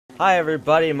Hi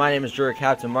everybody, my name is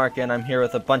CaptainMarkKa and I'm here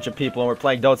with a bunch of people and we're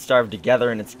playing Don't Starve together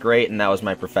and it's great, and that was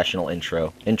my professional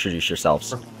intro. Introduce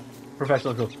yourselves.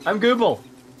 Professional cool. I'm Gooble.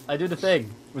 I do the thing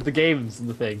with the games and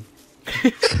the thing.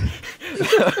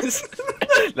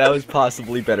 that was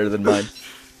possibly better than mine.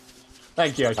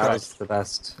 Thank you, I That tried. was the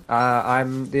best.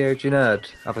 I'm the OGNerd,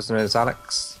 otherwise known as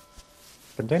Alex.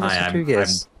 Been doing this for 2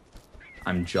 years.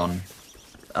 I'm John.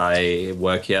 I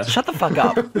work here. Shut the fuck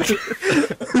up.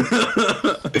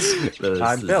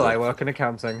 I'm Bill, I work in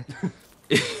accounting.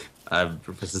 I'm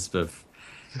Professor Smith,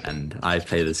 and I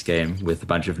play this game with a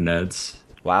bunch of nerds.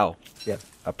 Wow. Yeah.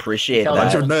 Appreciate A A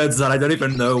bunch that. of nerds that I don't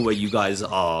even know where you guys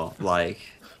are. Like,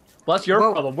 Well, that's your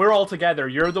Well- problem. We're all together.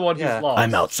 You're the one Yeah. who's lost.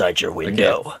 I'm outside your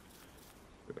window.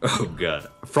 oh god.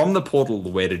 From the portal,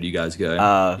 where did you guys go?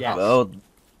 Yes.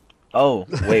 Oh,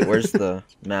 wait, where's the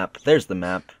map? There's the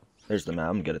map. There's the map.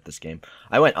 I'm good at this game.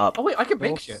 I went up. Oh wait, I can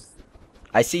make shit.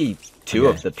 I see two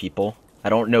Okay. of the people. I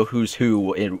don't know who's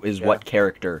who is Yeah. what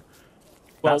character.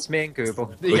 Well, That's me and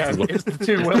Google. yeah, it's the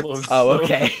two willows. Oh, so-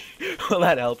 okay. Well,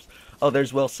 that helps. Oh,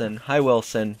 there's Wilson. Hi,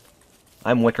 Wilson.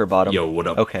 I'm Wickerbottom. Yo, what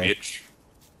up, Okay. bitch?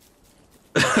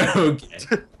 okay.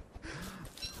 It's a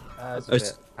Oh,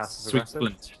 bit passive Sweet aggressive.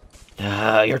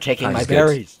 Flint. You're taking Nice, my good.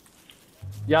 berries.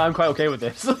 Yeah, I'm quite okay with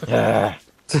this.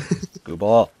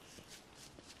 Gooball.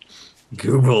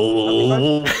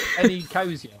 Google. Any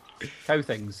cows yet? Cow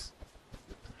things.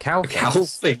 Cow Cow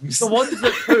things. things. The ones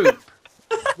that poop.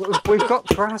 We've got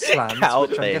grasslands, Cow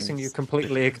which I'm guessing things. you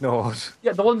completely ignored.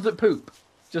 Yeah, the ones that poop.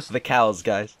 Just The cows,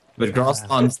 guys. But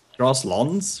grasslands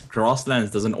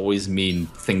doesn't always mean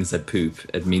things that poop.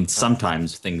 It means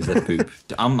sometimes things that poop.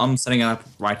 I'm setting it up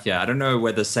right here. I don't know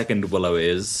where the second willow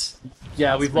is.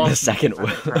 yeah, we've The lost. second And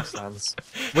one. grasslands.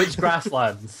 Which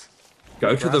grasslands?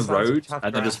 Go to the Grasslands road which have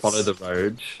and then just grass. follow the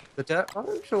road. The dirt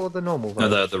road or the normal No,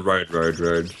 road? the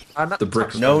road. Not the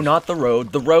brick top No, road. not the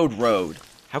road. The road.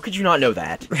 How could you not know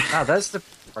that? Ah, there's the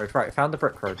road. Right, found the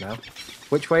brick road now.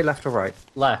 Which way, left or right?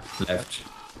 Left. Left.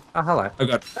 Oh, hello. Oh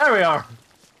god. There we are.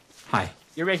 Hi.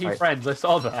 You're making Right. friends. I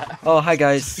saw that. Oh, hi,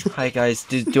 guys. Hi, guys.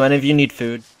 Do any of you need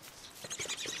food?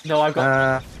 No, I've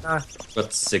got.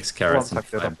 Got 6 carrots One and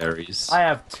second. 5 berries. I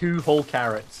have 2 whole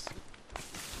carrots.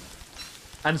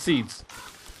 And seeds.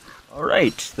 All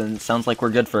right. Then it sounds like we're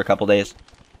good for a couple days.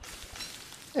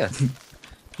 Yeah.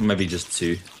 Maybe just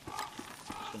 2.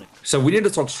 So we need to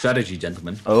talk strategy,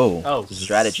 gentlemen. Oh. Oh.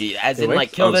 Strategy. As Do in, we?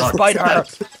 like, kill Oh, this sorry. spider.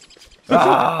 I'm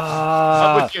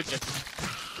Ah! with you, Jim.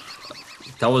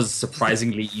 That was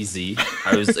surprisingly easy.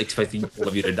 I was expecting all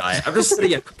of you to die. I'm just sitting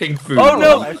here cooking food. Oh,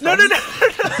 no. my No.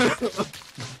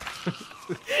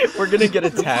 We're gonna get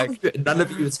attacked. None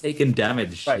of you have taken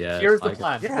damage. Right, Yeah, here's the like-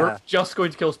 plan. Yeah. We're just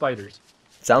going to kill spiders.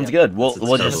 Sounds good. We'll It's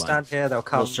we'll terrible. just Stand here, they'll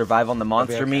come. we'll survive on the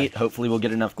monster okay. meat. Hopefully, we'll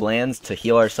get enough glands to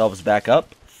heal ourselves back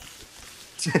up.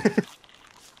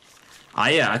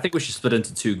 I think we should split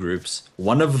into 2 groups.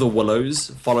 One of the willows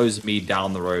follows me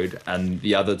down the road, and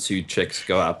the other 2 chicks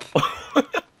go up.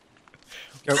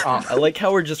 Go up. I like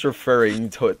how we're just referring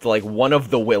to it like one of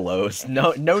the willows.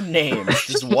 No names,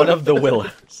 just one of the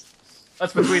willows.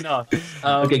 That's between us.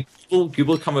 Okay,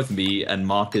 Google come with me, and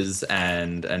Marcus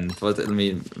and what? I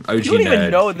mean, OG You don't even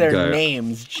Nerd know their go.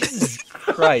 names. Jesus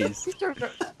Christ.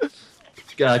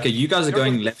 Okay, you guys are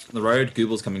going left on the road.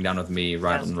 Google's coming down with me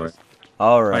right on the road.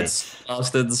 All Right, right.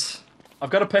 bastards. I've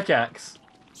got a pickaxe.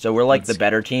 So we're like the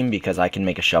better team because I can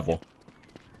make a shovel.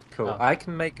 Cool. Oh. I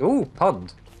can make... Ooh,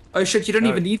 pond. Oh shit! You don't No.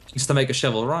 even need things to make a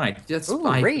shovel, right? That's Ooh,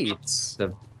 I- reeds.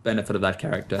 The benefit of that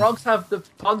character. Ponds have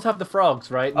the frogs,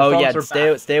 right? The Oh frogs yeah, are stay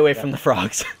bad. stay away from the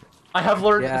frogs. I have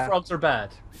learned that Yeah. the frogs are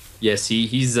bad. Yes,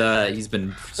 he's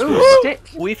been. Ooh, stick.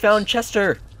 We found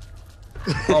Chester.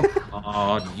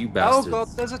 Oh, you Oh bastards! god,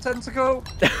 there's a tentacle.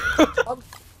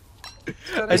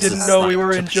 I didn't know we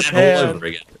were in All Japan. over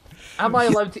again. Am I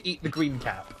allowed to eat the green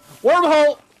cap?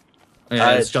 Wormhole! Yeah,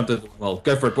 Uh, let's jump to the wormhole.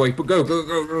 Go for it, boy.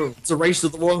 Go. It's a race to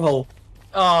the wormhole.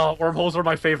 Oh, wormholes are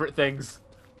my favorite things.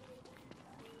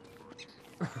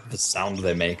 The sound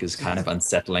they make is kind of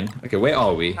unsettling. Okay, where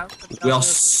are we? We are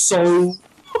so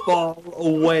far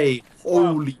away.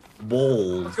 Holy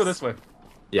balls. Let's go this way.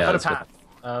 Yeah, Got a that's what- path.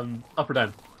 Up or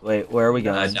down? Wait, where are we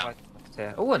going? no.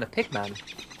 Oh, and a pigman.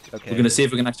 Okay. We're gonna see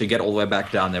if we can actually get all the way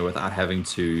back down there without having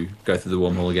to go through the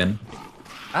wormhole again.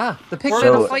 Ah, the pigmen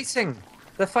So- are fighting.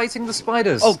 They're fighting the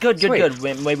spiders. Oh, good. Sweet.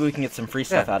 Maybe we can get some free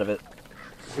stuff Yeah. out of it.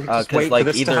 We can just 'cause, wait like,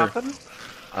 for this either- to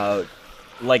happen.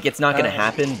 Like it's not gonna Uh.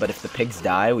 happen, but if the pigs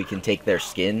die, we can take their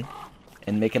skin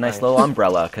and make a nice Right. little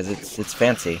umbrella because it's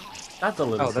fancy. That's a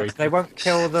little Oh, creepy. they won't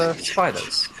kill the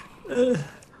spiders.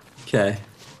 Okay.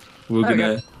 We're There we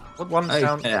gonna. One's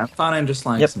down. Okay, I'm finding just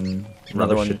like Yep. some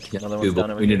Another rubbish one- shit. Yeah, another one's Google.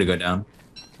 down over We need here. to go down.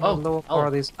 Oh, Lord, where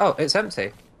are these? Oh, it's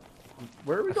empty.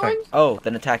 Where are we Okay. going? Oh,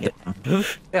 then attack it.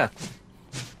 Yeah.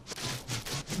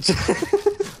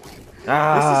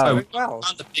 Ah, Oh, going well.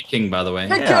 found the Big King, by the way.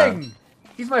 Big Yeah. King!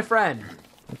 He's my friend.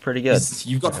 pretty good.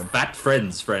 You've got fat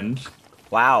friends, friend.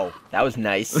 Wow, that was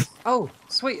nice. Oh,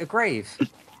 sweet, a grave.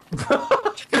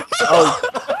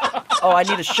 Oh, I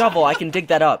need a shovel. I can dig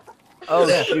that up. Oh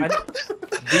shoot.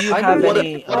 Do you I have know what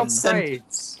any? a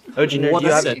grades. OGNerd, what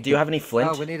a do you have any flint?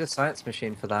 Oh, we need a science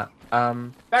machine for that.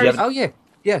 Do you have- Oh yeah.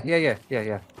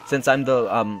 Yeah. Since I'm the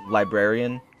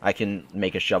librarian, I can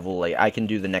make a shovel. Like I can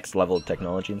do the next level of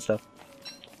technology and stuff.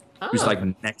 Who's like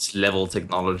next level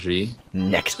technology.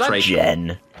 Next That's-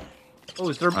 gen. Oh,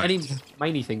 is there any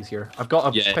miny things here? I've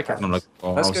got a Yeah, pickaxe. I'm like,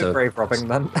 oh, Let's also, go grave robbing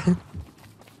then.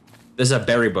 there's a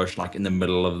berry bush like in the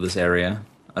middle of this area.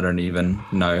 I don't even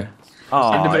know.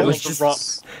 Oh, In the it middle was of the just.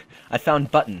 rock. I found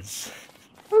buttons.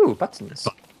 Ooh, buttons.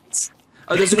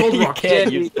 Oh, there's a gold you rock. can't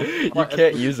Yeah. use. You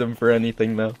can't use them for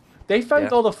anything though. They found Yeah.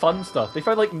 all the fun stuff. They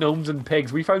found like gnomes and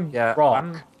pigs. We found Yeah,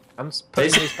 rock. I'm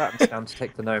putting these buttons down to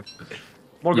take the gnome.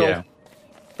 More gold. Yeah.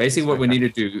 Basically, what we need to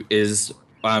do is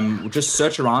just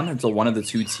search around until one of the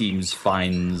two teams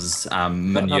finds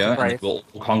manure, grave. and we'll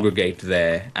congregate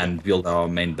there and build our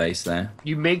main base there.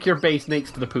 You make your base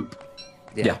next to the poop.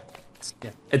 Yeah.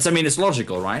 Yeah. It's, I mean, it's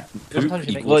logical, right? Poop Sometimes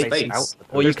you make equals your base base. out.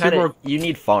 Well, you There's two kind of more- you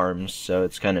need farms, so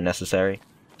it's kind of necessary.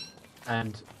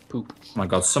 And poop. Oh my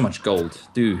god, so much gold,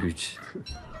 dude.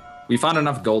 We found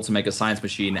enough gold to make a science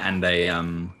machine and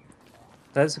a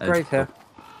There's a grave here,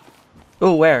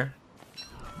 Oh, where?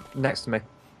 next to me.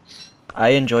 I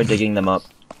enjoy digging them up.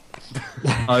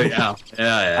 Oh yeah,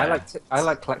 yeah. I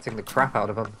like collecting the crap out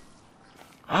of them.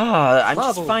 Ah, I'm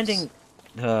just Marbles. finding.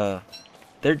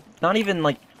 They're not even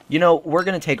like. You know, we're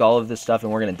gonna take all of this stuff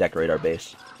and we're gonna decorate our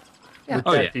base. Yeah. With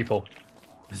Oh, dead yeah. people.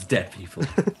 It's dead people.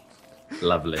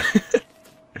 Lovely.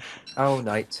 Oh,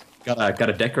 night.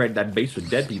 Gotta decorate that base with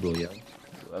dead people, yeah.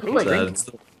 Ooh, wait, It's,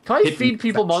 Can I hidden feed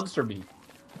people facts. monster meat?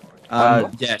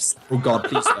 Yes. Oh god,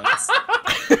 please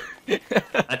don't.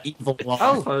 That evil one.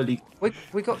 Oh. Holy.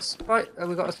 We got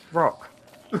we got a rock.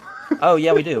 Oh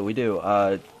yeah, we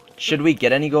do. Should we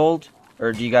get any gold,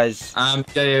 or do you guys?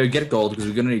 Yeah, get gold because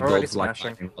we're gonna need Already gold for like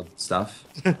smashing. mining all that stuff.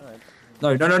 No,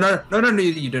 you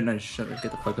don't know. Shut up,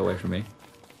 get the fuck away from me.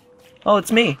 Oh,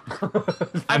 it's me. I'm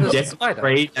There's a definitely spider.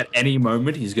 afraid at any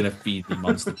moment he's gonna feed me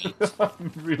monster meat.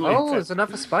 I'm really Oh, pissed. there's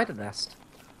another spider nest.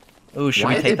 Oh, should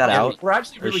Why we is take it that every- out? We're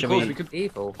actually Or really should close. we- We could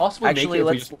Evil. possibly Actually,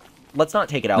 make it if let's not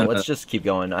take it out. No, Let's just keep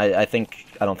going. I don't think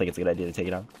it's a good idea to take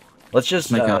it out. Let's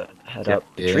just Make up. head up.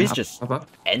 The Yeah. trees just Up.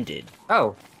 ended.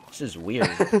 Oh, This is weird.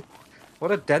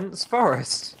 what a dense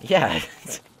forest. Yeah,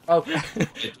 Oh,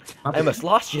 I almost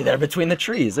lost you there between the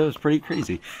trees. It was pretty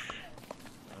crazy.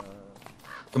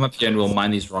 Come up here and we'll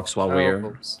mine these rocks while we're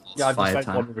oops. yeah, I've just fire found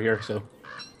time. one over here, so.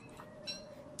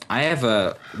 I have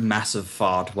a massive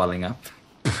fart welling up.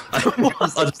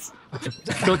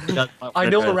 I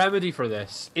know the remedy for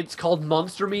this. It's called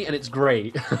monster meat and it's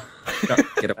great.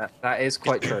 Get away That is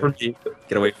quite true. from me.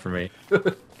 Get away from me.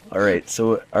 All right,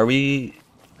 so are we?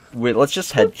 Wait, let's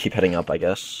just keep heading up, I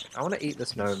guess. I want to eat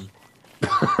this gnome.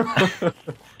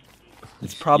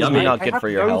 It's probably Yummy. not I good have for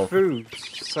your no health. food,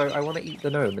 so I want to eat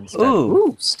the gnome instead.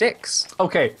 Ooh. Sticks.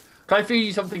 Okay, can I feed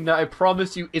you something that I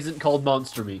promise you isn't called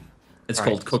monster meat? It's Right.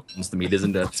 called cooked monster meat,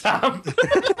 isn't it? Damn!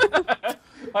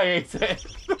 I ate it.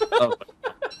 Oh.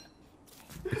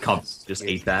 I can't just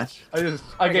eat that.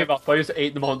 I gave up. I just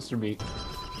ate the monster meat.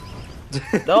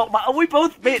 No, we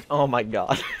both made. Oh my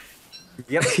god!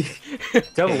 Yep.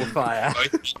 Double fire.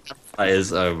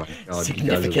 Fires. Oh my god. you guys are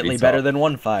Significantly really better tough. than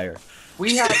one fire.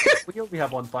 We only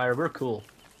have one fire. We're cool.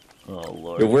 Oh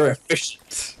lord. Yeah, we're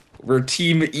efficient. We're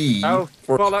Team E Oh,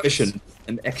 for bollocks. efficient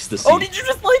and ecstasy. Oh, did you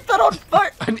just light that on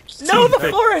fire? No, the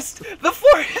forest! The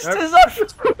forest Nope. is on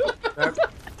Nope.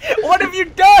 What have you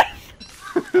done?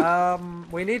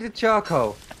 We needed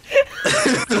charcoal.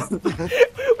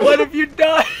 What have you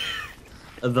done?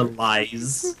 The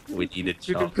lies. We needed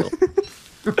charcoal.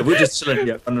 We're just chilling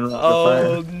here running around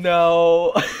Oh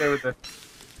no.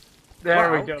 There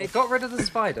Wow, we go. It got rid of the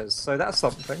spiders, so that's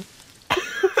something.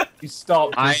 You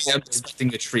stopped. I am expecting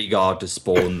the tree guard to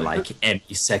spawn like any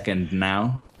second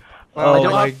now. Well, Oh I,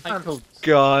 don't my have plants. I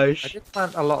gosh. did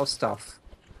plant a lot of stuff,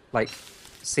 like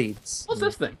seeds. What's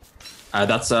this thing?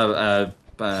 That's a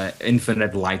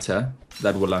infinite lighter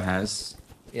that Willow has.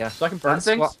 Yeah. So I can burn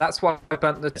things? That's what I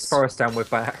burnt the forest down with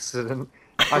by accident.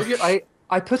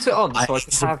 I put it on so I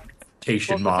could have.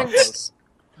 Quotation Well, the thing marks. was,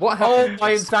 what Oh, happened?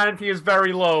 my was insanity is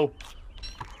very low.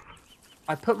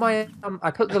 I put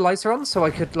the lighter on so I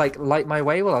could like light my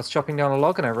way while I was chopping down a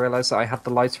log, and I realized that I had the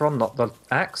lighter on, not the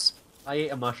axe. I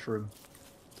ate a mushroom.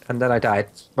 and then I died.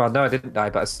 Well, no, I didn't die,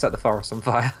 but I set the forest on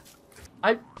fire.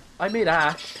 I made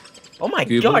ash. Oh my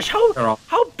Google, gosh, they're off.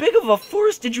 how big of a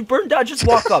forest did you burn down? Just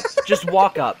walk up. Just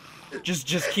walk up.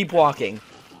 Just keep walking.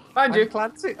 Find you.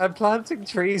 I'm planting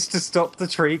trees to stop the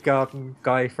tree garden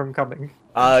guy from coming.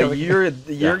 You're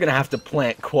gonna have to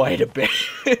plant quite a bit.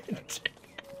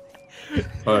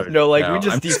 No, like, we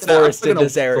just deforested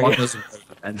this area.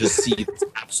 And just see this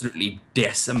absolutely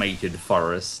decimated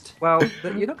forest. Well,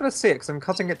 you're not going to see it because I'm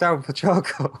cutting it down for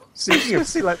charcoal. So you're going to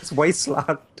see like this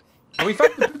wasteland. Have we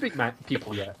found the pooping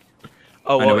people yet?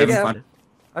 Oh, I know, well, we haven't yeah. found-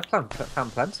 I've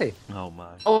found plenty. oh my.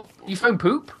 Oh, you found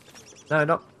poop? No,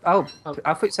 not. Oh,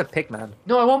 I thought you said pigman.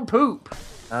 No, I want poop.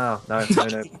 Oh, no.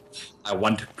 I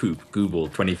want poop. Google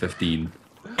 2015.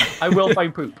 I will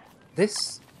find poop.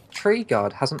 This tree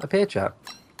guard hasn't appeared yet.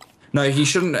 No, he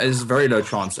shouldn't. It's very low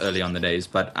chance early on the days,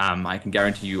 but I can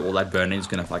guarantee you all that burning is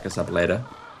going to fuck us up later.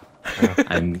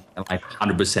 I'm like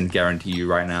 100% guarantee you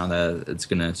right now that it's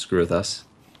going to screw with us.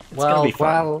 Well, gonna be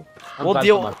fun. Well, I'm We'll glad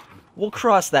deal. for my- We'll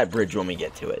cross that bridge when we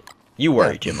get to it. You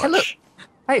worry too Hey, look. much.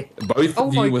 hey, Both Oh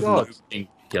of my you with God. low ping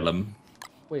kill him.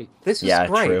 Wait, this is Yeah,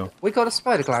 great. true. We got a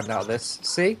spider gland out of this.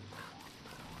 See?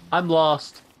 I'm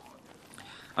lost.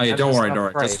 Oh yeah, I'm don't just worry, don't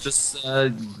worry. afraid.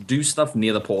 Just do stuff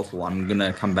near the portal. I'm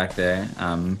gonna come back there.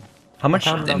 How much?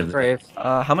 Found end on of the- grave.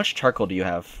 How much charcoal do you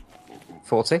have?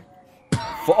 40.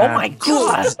 Oh my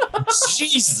god!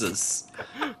 Jesus,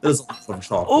 there's a lot of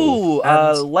chocolate. Ooh,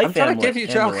 And life I'm trying to amulet. give you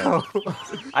charcoal.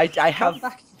 I Come have.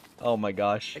 back. Oh my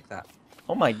gosh. Take that.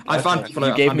 Oh my. I found.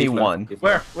 You gave me one.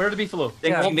 Where the beefalo?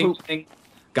 Ding, Yeah. ding, ding, ding.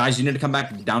 Guys, you need to come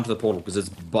back down to the portal because it's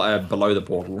below the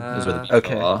portal. Is where the people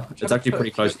Okay. are. It's actually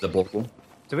pretty close to the portal.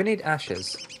 Do we need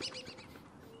ashes?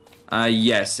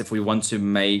 Yes, if we want to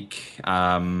make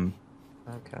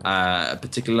Okay. a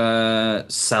particular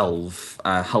salve,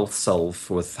 health salve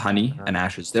with honey and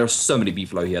ashes. There are so many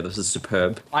beefalo here. This is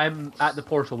superb. I'm at the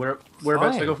portal.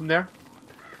 Whereabouts do I go from there?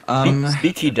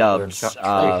 BT Dubs.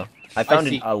 I found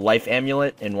see. a life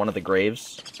amulet in one of the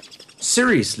graves.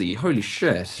 Seriously, holy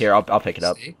shit. Here, I'll pick it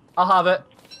up. See? I'll have it.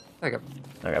 There you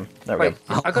go. Okay, there we Wait,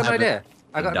 go. I got an have it. idea.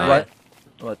 I got an Die. idea.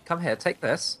 What? Come here, take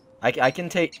this. I can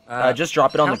take. Uh, just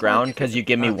drop it on the how ground long- because you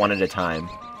give me Okay. one at a time.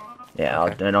 Yeah,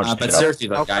 Okay. and I'll just But pick it up. seriously,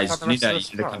 I'll though, guys, cut the you need rest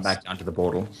to of the come stars. back down to the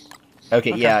portal.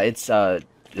 Okay, Okay. yeah, it's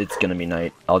gonna be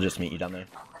night. I'll just meet you down there.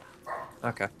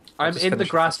 Okay. I'm just in the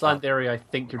finished grassland area I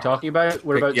think you're talking about.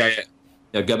 Whereabouts?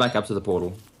 Yeah, go back up to the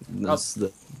portal. That's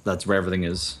where everything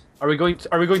is. Are we going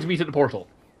to meet at the portal?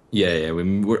 Yeah,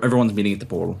 everyone's meeting at the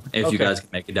portal. If you Okay. guys can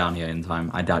make it down here in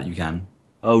time, I doubt you can.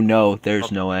 Oh no,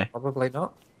 there's no way. Probably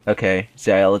not. Okay,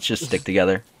 so yeah, let's just stick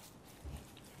together.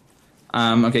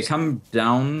 Okay, come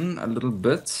down a little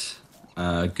bit.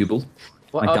 Google.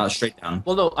 Well, Like down, straight down.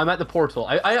 well, no, I'm at the portal.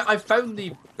 I found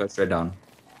Go straight down.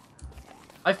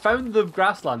 the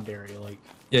grassland area. Like,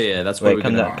 Yeah, that's where Wait,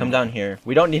 we're gonna. come down here.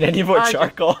 We don't need any more I-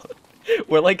 charcoal.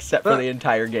 We're like set for But- the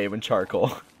entire game in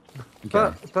charcoal.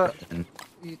 Okay. But And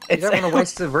you It's- don't want to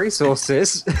waste the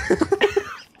resources.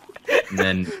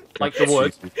 then Like the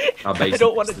wood. Our I base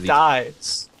don't want next to the- die.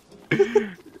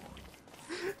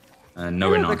 No,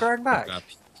 we're Yeah, not. they're growing back.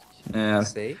 Yeah.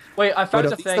 See? wait, I Wait, found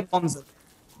are a these thing. the ones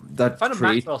that I found a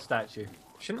create? Maxwell statue.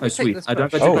 Shouldn't Oh, we take sweet. this I don't.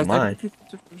 first? Oh, my.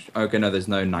 Okay, no, there's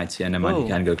no knights here. Never mind. Oh. You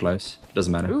can go close.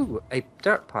 Doesn't matter. Ooh, a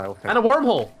dirt pile thing. And a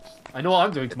wormhole. I know what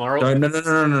I'm doing tomorrow.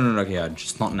 No. Okay,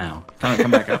 just not now. Come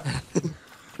back up.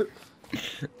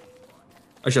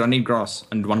 Oh shit! I need grass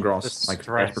and one grass, The like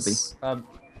desperately. stress.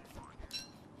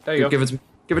 There you go. Give it to me.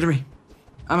 Give it to me.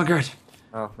 I'm good.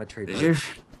 Oh, my tree. broke.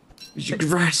 You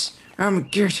grass. I'm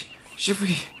good. Should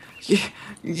we?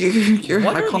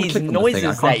 What are these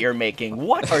noises that you're making?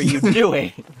 What are you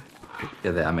doing?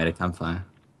 Yeah, I made a campfire.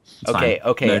 It's Okay, fine.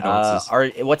 okay. No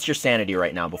noises. What's your sanity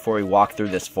right now before we walk through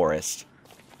this forest?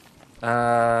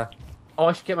 Uh, Oh,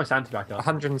 I should get my sanity back up.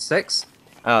 106.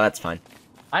 Oh, that's fine.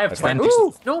 I have Okay. 20.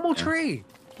 Ooh, normal tree.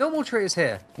 Normal tree is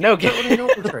here. No, Totally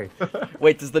normal tree.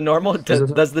 wait. Does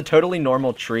the totally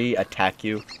normal tree attack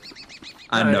you?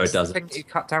 No, it's it the doesn't. thing that you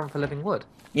cut down for living wood.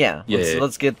 Yeah. Yeah,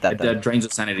 Let's get that It done. drains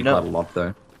your sanity No. quite a lot,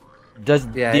 though. Does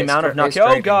Yeah, the it's amount of dra- it's knock? Oh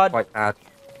draining god! Quite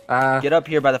bad. Get up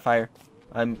here by the fire.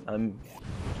 I'm.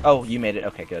 Oh, you made it.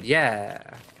 Okay, good. Yeah.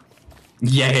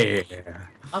 Yeah.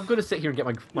 I'm gonna sit here and get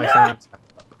my No. sanity.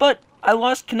 But I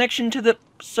lost connection to the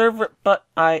server. But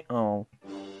oh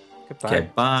Goodbye. Okay,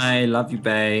 bye. Love you,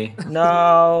 Bay.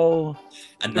 no.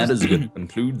 And that is going to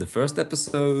conclude the first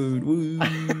episode. Woo.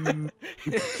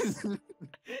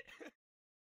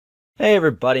 Hey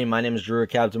everybody, my name is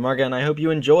CaptainMarkKa, and I hope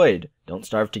you enjoyed Don't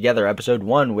Starve Together, Episode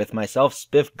 1 with myself,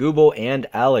 Spiff, Gooble, and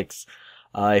Alex.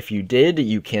 If you did,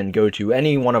 you can go to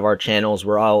any one of our channels.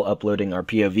 We're all uploading our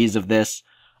POVs of this.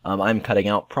 I'm cutting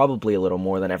out probably a little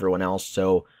more than everyone else,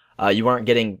 so you aren't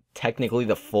getting technically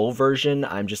the full version.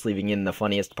 I'm just leaving in the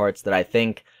funniest parts that I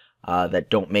think that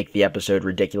don't make the episode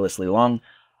ridiculously long.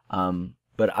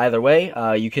 But either way,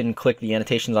 you can click the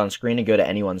annotations on screen and go to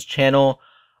anyone's channel.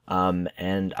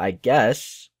 And I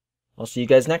guess I'll see you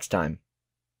guys next time.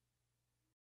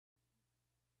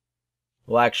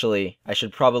 Well, actually, I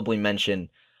should probably mention,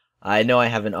 I know I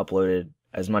haven't uploaded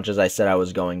as much as I said I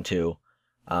was going to,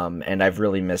 and I've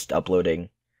really missed uploading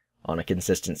on a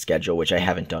consistent schedule, which I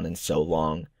haven't done in so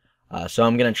long. So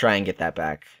I'm going to try and get that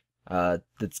back.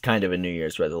 It's kind of a New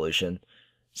Year's resolution.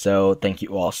 So thank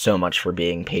you all so much for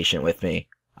being patient with me.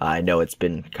 I know it's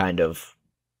been kind of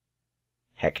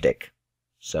hectic.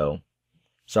 So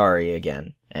sorry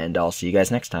again, and I'll see you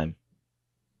guys next time.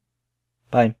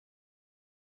 Bye.